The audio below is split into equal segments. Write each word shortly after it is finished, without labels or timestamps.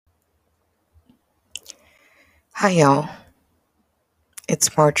Hi, y'all.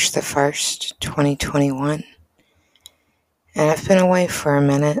 It's March the 1st, 2021, and I've been away for a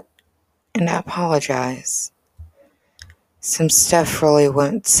minute, and I apologize. Some stuff really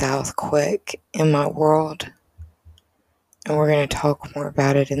went south quick in my world, and we're going to talk more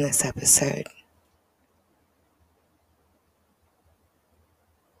about it in this episode.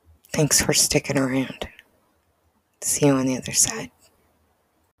 Thanks for sticking around. See you on the other side.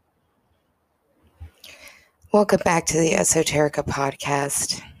 Welcome back to the Esoterica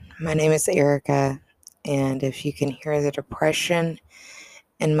podcast. My name is Erica, and if you can hear the depression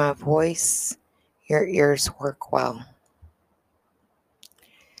in my voice, your ears work well.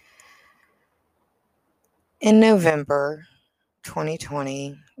 In November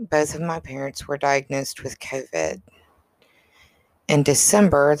 2020, both of my parents were diagnosed with COVID. In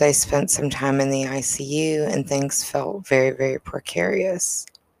December, they spent some time in the ICU and things felt very, very precarious.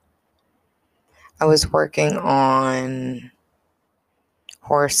 I was working on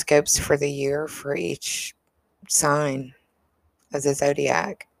horoscopes for the year for each sign of the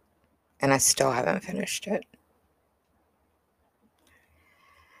zodiac, and I still haven't finished it.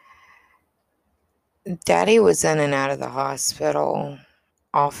 Daddy was in and out of the hospital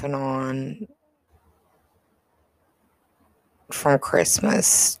off and on from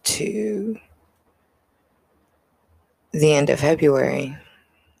Christmas to the end of February.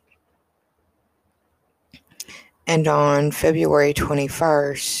 And on February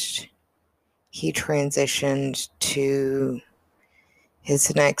 21st, he transitioned to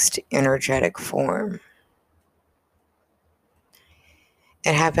his next energetic form.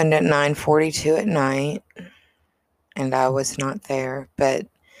 It happened at 9:42 at night, and I was not there, but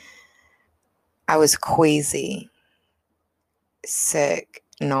I was queasy, sick,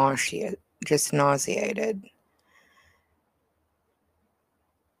 just nauseated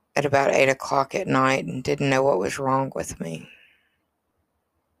at about 8 o'clock at night and didn't know what was wrong with me.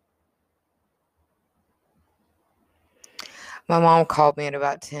 My mom called me at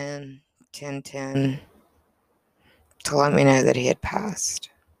about 10 to let me know that he had passed.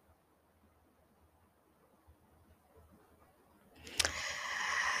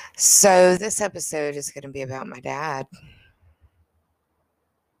 So this episode is going to be about my dad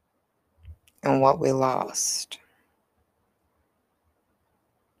and what we lost.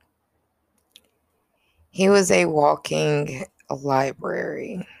 He was a walking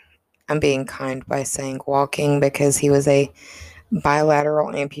library. I'm being kind by saying walking because he was a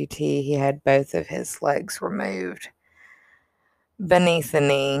bilateral amputee. He had both of his legs removed. Beneath the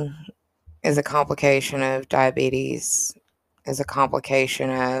knee is a complication of diabetes, is a complication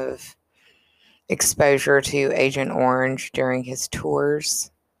of exposure to Agent Orange during his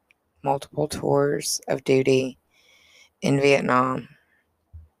tours, multiple tours of duty in Vietnam.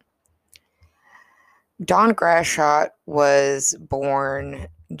 Don Grashot was born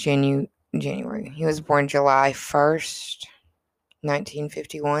January. He was born July 1st,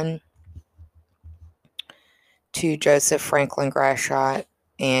 1951, to Joseph Franklin Grashot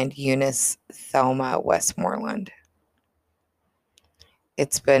and Eunice Thelma Westmoreland.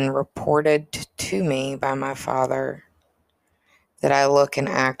 It's been reported to me by my father that I look and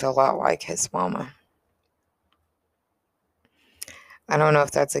act a lot like his mama. I don't know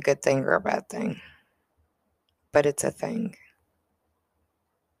if that's a good thing or a bad thing, but it's a thing.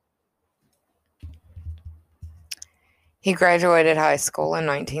 He graduated high school in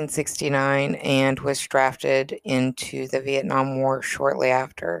 1969 and was drafted into the Vietnam War shortly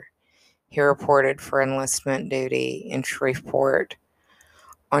after. He reported for enlistment duty in Shreveport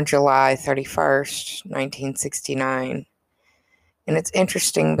on July 31st, 1969. And it's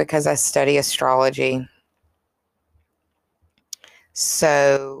interesting because I study astrology.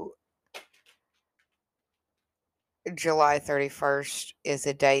 So July 31st is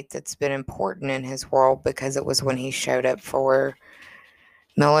a date that's been important in his world because it was when he showed up for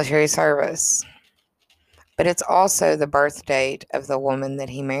military service. But it's also the birth date of the woman that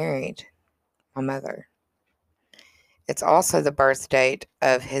he married, my mother. It's also the birth date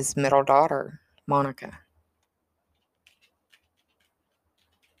of his middle daughter, Monica.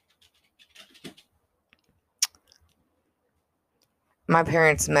 My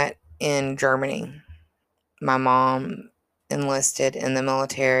parents met in Germany. My mom enlisted in the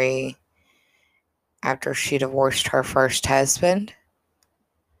military after she divorced her first husband,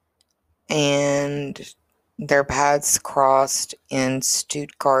 and their paths crossed in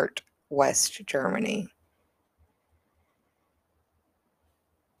Stuttgart, West Germany.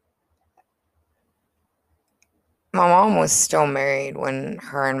 My mom was still married when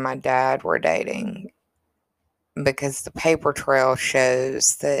her and my dad were dating because the paper trail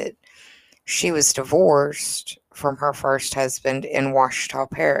shows that she was divorced from her first husband in Ouachita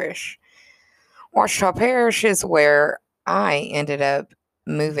Parish. Ouachita Parish is where I ended up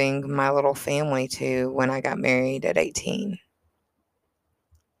moving my little family to when I got married at 18.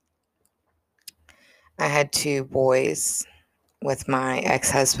 I had 2 boys with my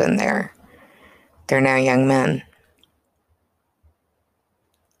ex-husband there. They're now young men.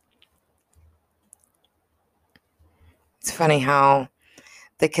 It's funny how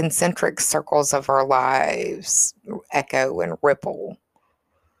the concentric circles of our lives echo and ripple,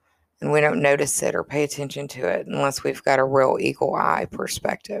 and we don't notice it or pay attention to it unless we've got a real eagle eye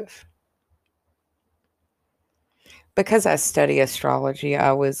perspective. Because I study astrology,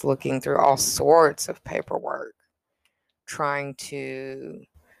 I was looking through all sorts of paperwork, trying to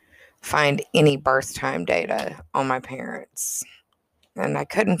find any birth time data on my parents. And I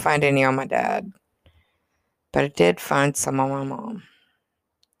couldn't find any on my dad, but I did find some on my mom.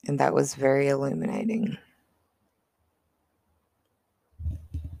 And that was very illuminating.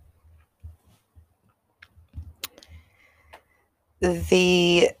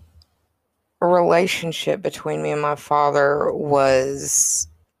 The relationship between me and my father was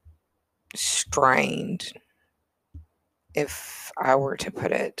strained, if I were to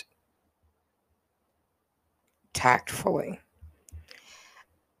put it tactfully.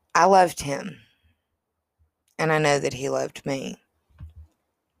 I loved him, and I know that he loved me,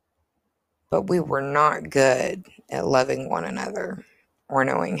 but we were not good at loving one another or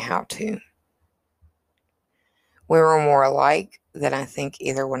knowing how to. We were more alike than I think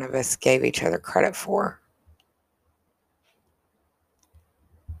either one of us gave each other credit for.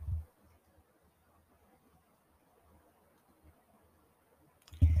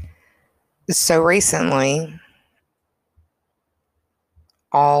 So recently,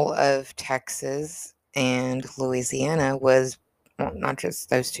 all of Texas and Louisiana was, well, not just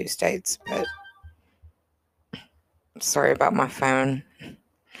those 2 states, but sorry about my phone.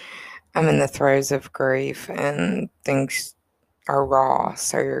 I'm in the throes of grief and things are raw,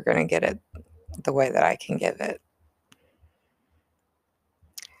 so you're going to get it the way that I can give it.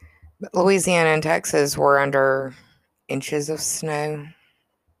 But Louisiana and Texas were under inches of snow.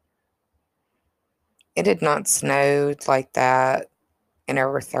 It had not snowed like that in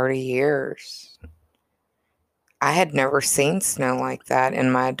over 30 years. I had never seen snow like that in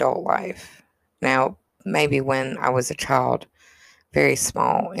my adult life. Now, maybe when I was a child, very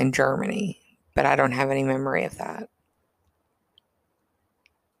small, in Germany, but I don't have any memory of that.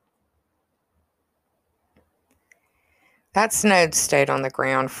 That snow stayed on the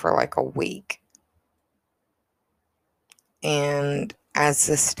ground for like a week. And as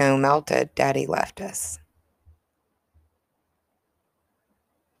the snow melted, Daddy left us.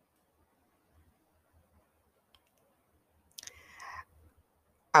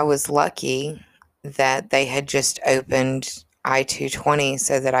 I was lucky that they had just opened I-220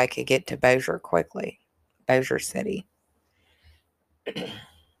 so that I could get to Bossier quickly, Bossier City.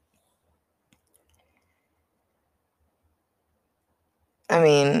 I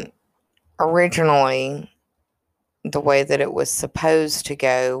mean, originally, the way that it was supposed to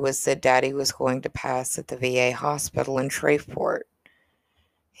go was that Daddy was going to pass at the VA hospital in Shreveport.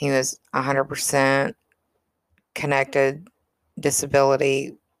 He was 100% connected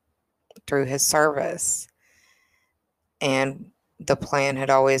disability through his service. And the plan had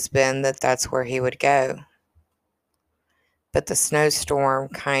always been that that's where he would go. But the snowstorm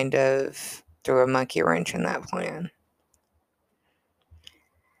kind of threw a monkey wrench in that plan.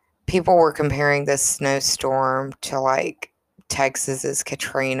 People were comparing this snowstorm to like Texas's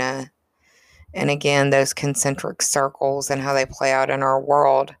Katrina. And again, those concentric circles and how they play out in our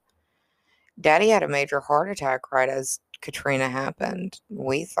world. Daddy had a major heart attack right as Katrina happened.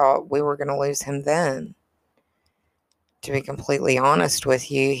 We thought we were going to lose him then. To be completely honest with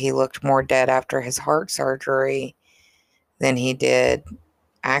you, he looked more dead after his heart surgery than he did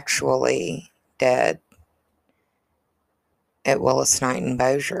actually dead at Willis Knight and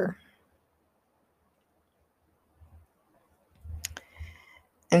Bossier.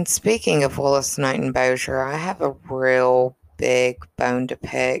 And speaking of Willis Knight and Bossier, I have a real big bone to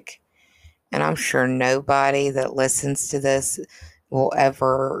pick. And I'm sure nobody that listens to this will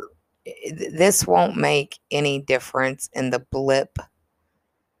ever, this won't make any difference in the blip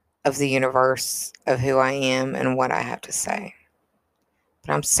of the universe of who I am and what I have to say.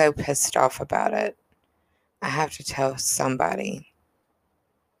 But I'm so pissed off about it. I have to tell somebody.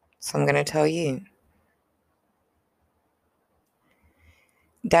 So I'm going to tell you.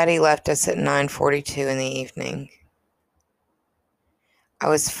 Daddy left us at 9:42 in the evening. I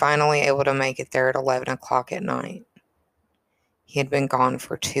was finally able to make it there at 11 o'clock at night. He had been gone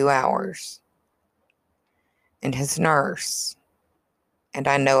for 2 hours. and his nurse. And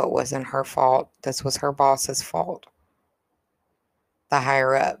I know it wasn't her fault. This was her boss's fault. The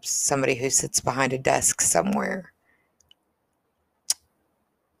higher ups, somebody who sits behind a desk somewhere.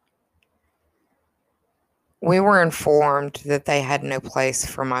 We were informed that they had no place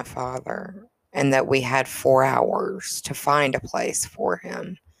for my father and that we had 4 hours to find a place for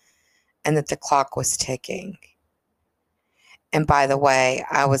him and that the clock was ticking. And by the way,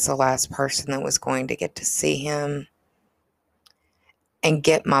 I was the last person that was going to get to see him and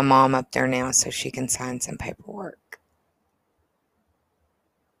get my mom up there now so she can sign some paperwork.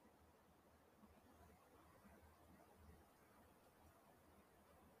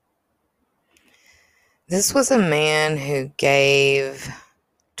 This was a man who gave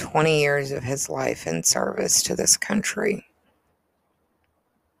 20 years of his life in service to this country.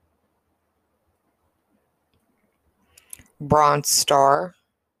 Bronze Star,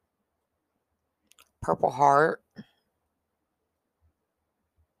 Purple Heart,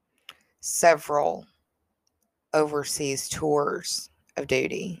 several overseas tours of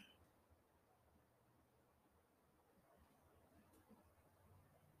duty.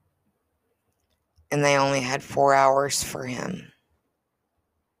 And they only had 4 hours for him.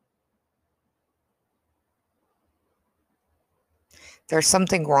 There's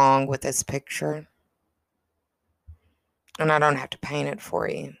something wrong with this picture, and I don't have to paint it for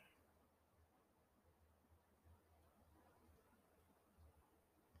you.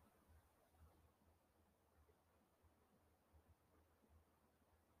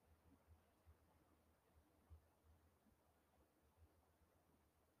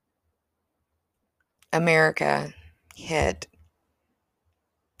 America hit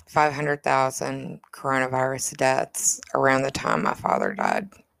 500,000 coronavirus deaths around the time my father died.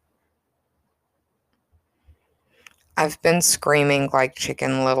 I've been screaming like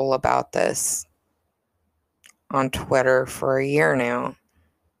Chicken Little about this on Twitter for a year now.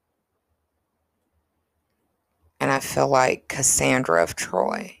 And I feel like Cassandra of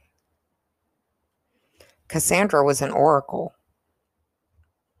Troy. Cassandra was an oracle,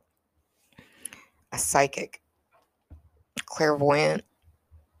 a psychic, clairvoyant,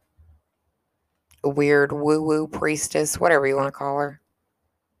 a weird woo-woo priestess, whatever you want to call her.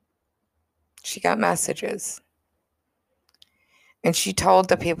 She got messages. And she told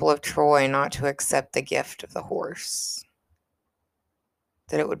the people of Troy not to accept the gift of the horse,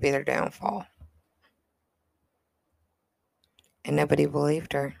 that it would be their downfall. And nobody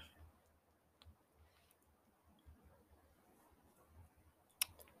believed her.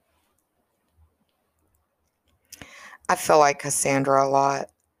 I feel like Cassandra a lot.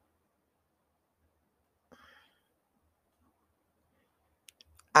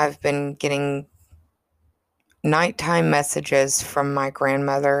 I've been getting nighttime messages from my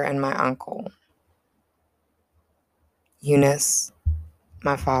grandmother and my uncle. Eunice,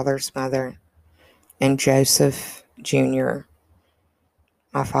 my father's mother, and Joseph Jr.,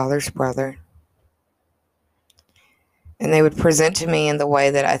 my father's brother. And they would present to me in the way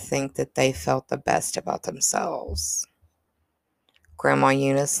that I think that they felt the best about themselves. Grandma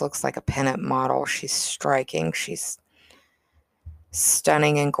Eunice looks like a pinup model. She's striking. She's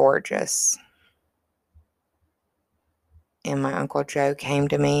stunning and gorgeous. And my Uncle Joe came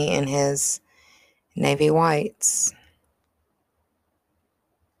to me in his navy whites.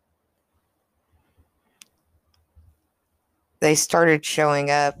 They started showing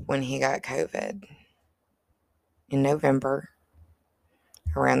up when he got COVID in November,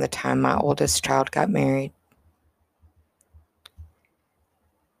 around the time my oldest child got married.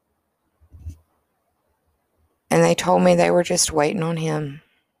 And they told me they were just waiting on him.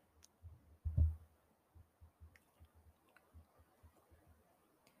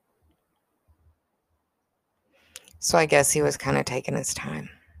 So I guess he was kind of taking his time.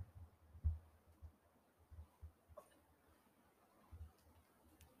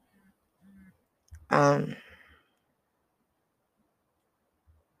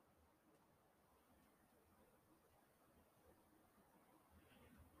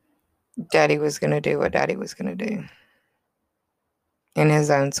 Daddy was going to do what Daddy was going to do in his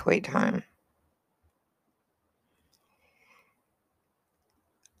own sweet time.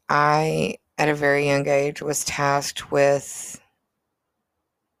 I, at a very young age, was tasked with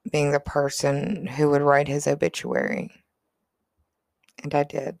being the person who would write his obituary. And I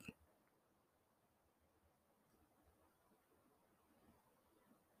did.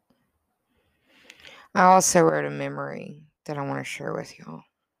 I also wrote a memory that I want to share with y'all,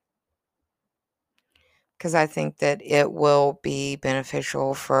 because I think that it will be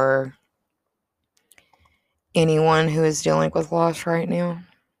beneficial for anyone who is dealing with loss right now.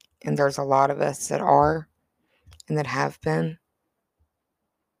 And there's a lot of us that are. and that have been.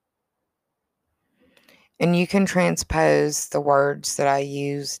 And you can transpose the words that I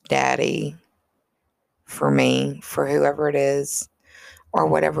use, daddy, for me, for whoever it is, or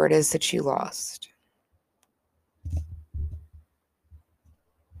whatever it is that you lost.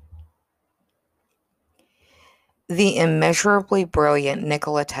 The immeasurably brilliant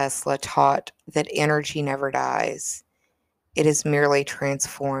Nikola Tesla taught that energy never dies. It is merely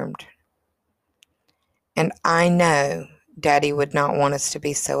transformed. And I know Daddy would not want us to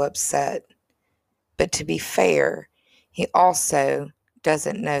be so upset. But to be fair, he also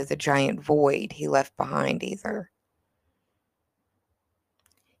doesn't know the giant void he left behind either.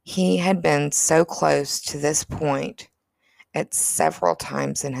 He had been so close to this point at several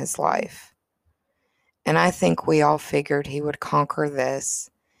times in his life. And I think we all figured he would conquer this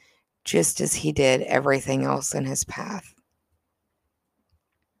just as he did everything else in his path.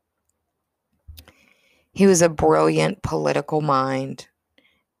 He was a brilliant political mind,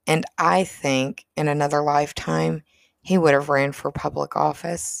 and I think in another lifetime he would have ran for public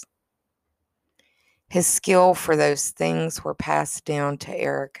office. His skill for those things were passed down to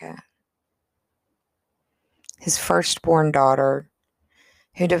Erica, his firstborn daughter,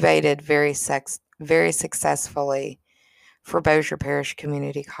 who debated very successfully for Bossier Parish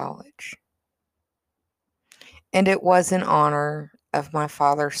Community College. And it was in honor of my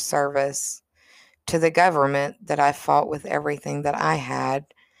father's service to the government that I fought with everything that I had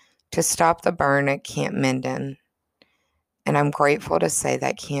to stop the burn at Camp Minden. And I'm grateful to say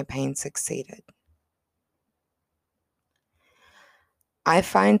that campaign succeeded. I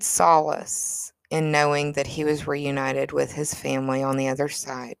find solace in knowing that he was reunited with his family on the other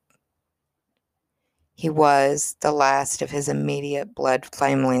side. He was the last of his immediate blood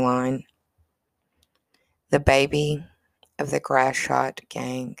family line, the baby of the Grasshot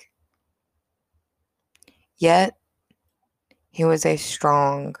gang. Yet, he was a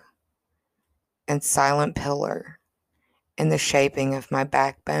strong and silent pillar in the shaping of my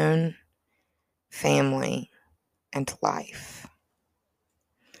backbone, family, and life.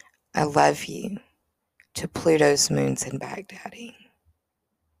 I love you. To Pluto's moons in Baghdadi.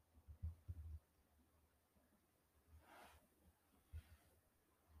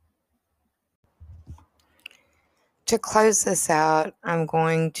 To close this out, I'm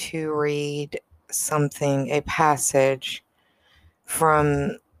going to read a passage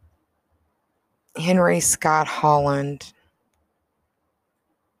from Henry Scott Holland.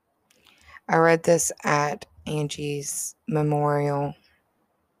 I read this at Angie's memorial.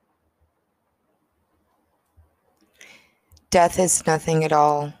 Death is nothing at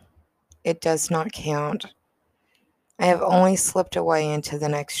all. It does not count. I have only slipped away into the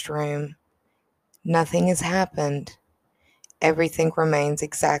next room. Nothing has happened. Everything remains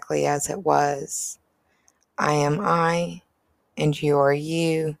exactly as it was. I am I, and you are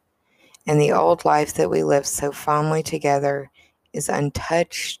you, and the old life that we lived so fondly together is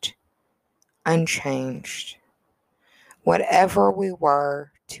untouched, unchanged. Whatever we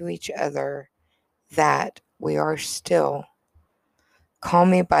were to each other, that we are still. Call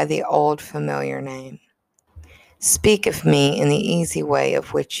me by the old familiar name. Speak of me in the easy way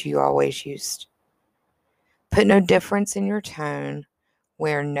of which you always used. Put no difference in your tone,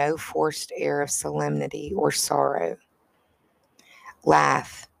 wear no forced air of solemnity or sorrow.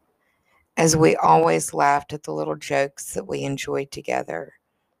 Laugh, as we always laughed at the little jokes that we enjoyed together.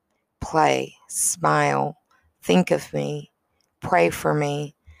 Play, smile, think of me, pray for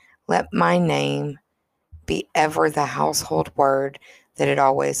me. Let my name be ever the household word that it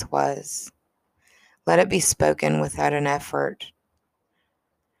always was. Let it be spoken without an effort,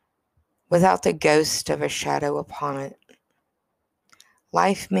 without the ghost of a shadow upon it.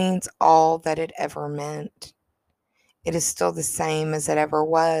 Life means all that it ever meant. It is still the same as it ever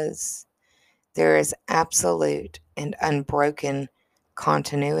was. There is absolute and unbroken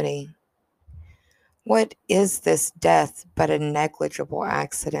continuity. What is this death but a negligible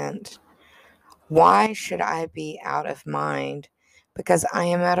accident? Why should I be out of mind because I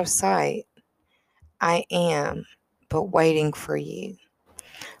am out of sight? I am but waiting for you,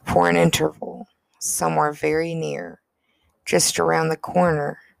 for an interval, somewhere very near, just around the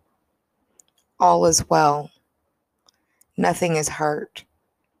corner. All is well. Nothing is hurt.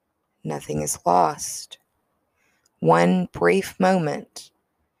 Nothing is lost. One brief moment,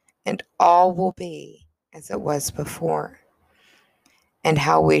 and all will be as it was before. And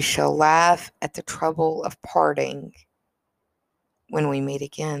how we shall laugh at the trouble of parting when we meet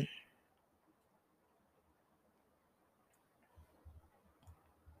again.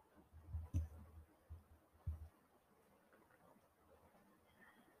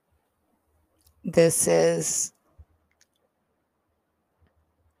 This is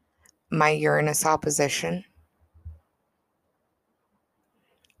my Uranus opposition.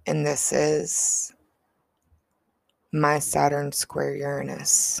 And this is my Saturn square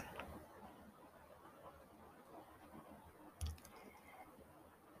Uranus.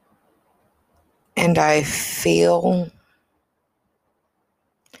 And I feel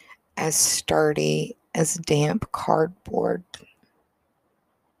as sturdy as damp cardboard.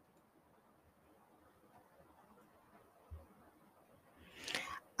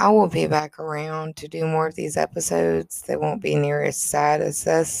 I will be back around to do more of these episodes. They won't be near as sad as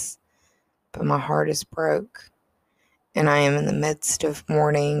this, but my heart is broke. And I am in the midst of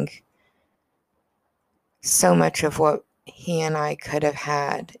mourning so much of what he and I could have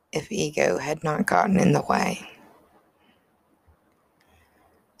had if ego had not gotten in the way.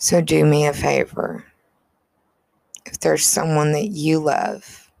 So do me a favor. If there's someone that you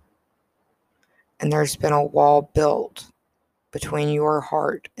love and there's been a wall built between your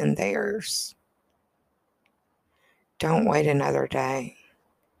heart and theirs, don't wait another day.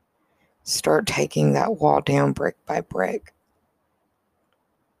 Start taking that wall down brick by brick.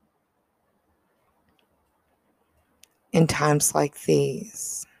 In times like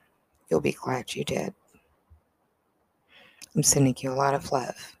these, you'll be glad you did. I'm sending you a lot of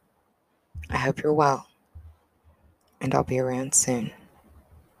love. I hope you're well, and I'll be around soon.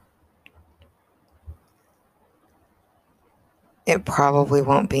 It probably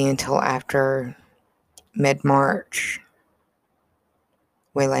won't be until after mid-March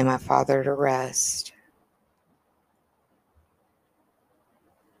we lay my father to rest.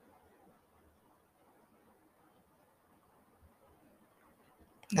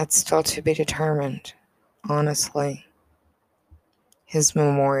 That's still to be determined, honestly. His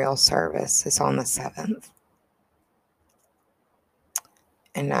memorial service is on the 7th.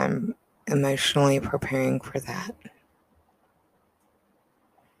 And I'm emotionally preparing for that.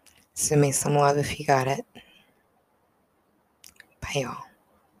 Send me some love if you got it. Bye, y'all.